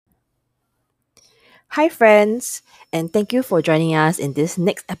Hi, friends, and thank you for joining us in this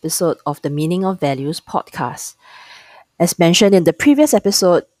next episode of the Meaning of Values podcast. As mentioned in the previous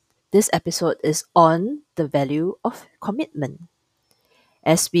episode, this episode is on the value of commitment.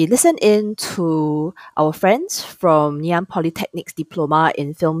 As we listen in to our friends from Ngee Ann Polytechnic's diploma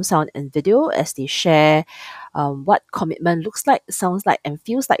in film, sound, and video as they share what commitment looks like, sounds like, and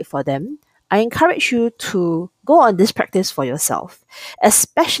feels like for them, I encourage you to go on this practice for yourself,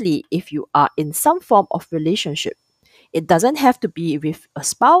 especially if you are in some form of relationship. It doesn't have to be with a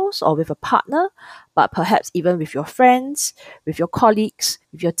spouse or with a partner, but perhaps even with your friends, with your colleagues,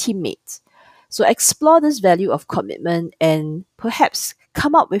 with your teammates. So explore this value of commitment and perhaps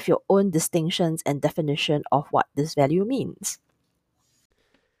come up with your own distinctions and definition of what this value means.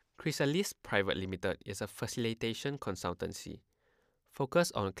 Chrysalis Private Limited is a facilitation consultancy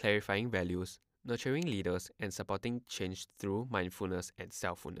focused on clarifying values, nurturing leaders, and supporting change through mindfulness and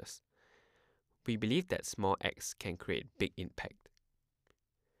selffulness. We believe that small acts can create big impact.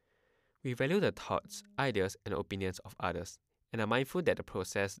 We value the thoughts, ideas, and opinions of others and are mindful that the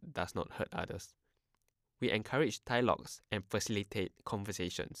process does not hurt others. We encourage dialogues and facilitate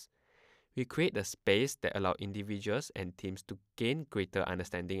conversations. We create a space that allows individuals and teams to gain greater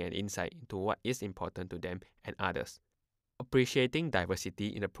understanding and insight into what is important to them and others. Appreciating diversity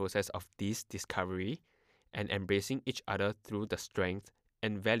in the process of this discovery and embracing each other through the strengths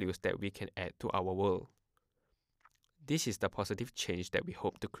and values that we can add to our world. This is the positive change that we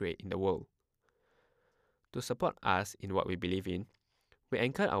hope to create in the world. To support us in what we believe in, we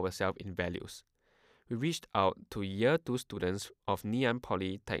anchor ourselves in values. We reached out to Year 2 students of Ngee Ann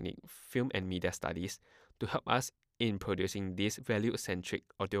Polytechnic Film and Media Studies to help us in producing these value-centric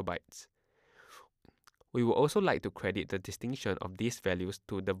audio bites. We would also like to credit the distinction of these values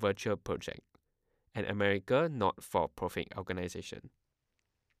to the Virtual Project, an American not-for-profit organization.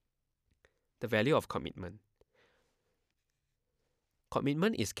 The value of commitment.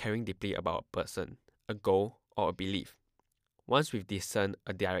 Commitment is caring deeply about a person, a goal, or a belief. Once we've discerned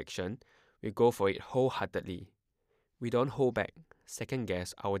a direction, we go for it wholeheartedly. We don't hold back, second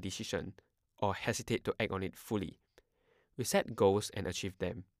guess our decision, or hesitate to act on it fully. We set goals and achieve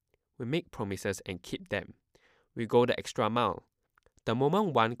them. We make promises and keep them. We go the extra mile. The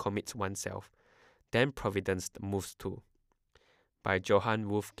moment one commits oneself, then providence moves too. By Johann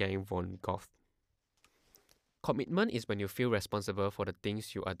Wolfgang von Goethe. Commitment is when you feel responsible for the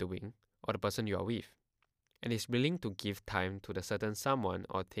things you are doing or the person you are with, and is willing to give time to the certain someone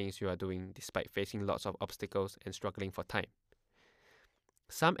or things you are doing despite facing lots of obstacles and struggling for time.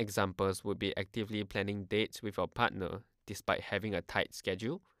 Some examples would be actively planning dates with your partner despite having a tight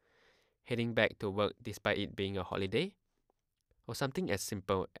schedule, heading back to work despite it being a holiday, or something as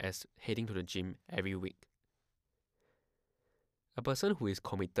simple as heading to the gym every week. A person who is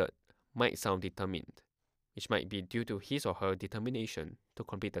committed might sound determined, which might be due to his or her determination to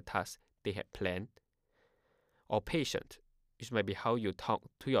complete the task they had planned, or patient, which might be how you talk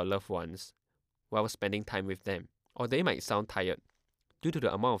to your loved ones while spending time with them, or they might sound tired due to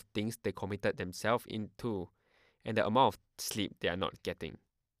the amount of things they committed themselves into and the amount of sleep they are not getting.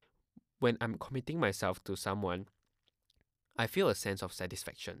 When I'm committing myself to someone, I feel a sense of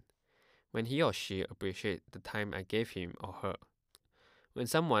satisfaction when he or she appreciates the time I gave him or her. When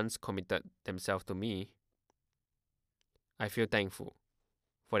someone's committed themselves to me, I feel thankful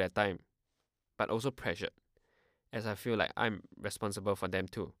for their time, but also pressured, as I feel like I'm responsible for them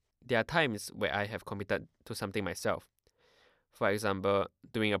too. There are times where I have committed to something myself. For example,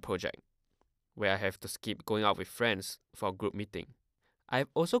 doing a project, where I have to skip going out with friends for a group meeting. I've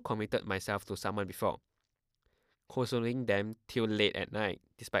also committed myself to someone before, consoling them till late at night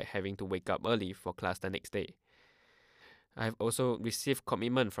despite having to wake up early for class the next day. I've also received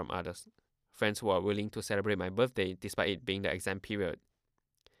commitment from others, friends who are willing to celebrate my birthday despite it being the exam period,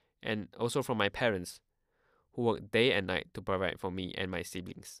 and also from my parents, who work day and night to provide for me and my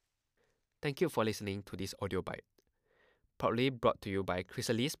siblings. Thank you for listening to this audio bite, proudly brought to you by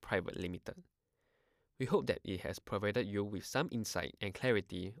Chrysalis Private Limited. We hope that it has provided you with some insight and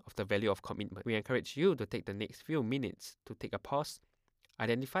clarity of the value of commitment. We encourage you to take the next few minutes to take a pause,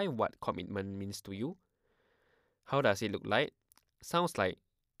 identify what commitment means to you, how does it look like, sounds like,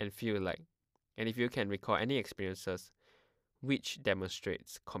 and feel like, and if you can recall any experiences which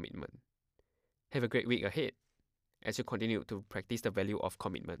demonstrates commitment. Have a great week ahead as you continue to practice the value of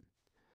commitment.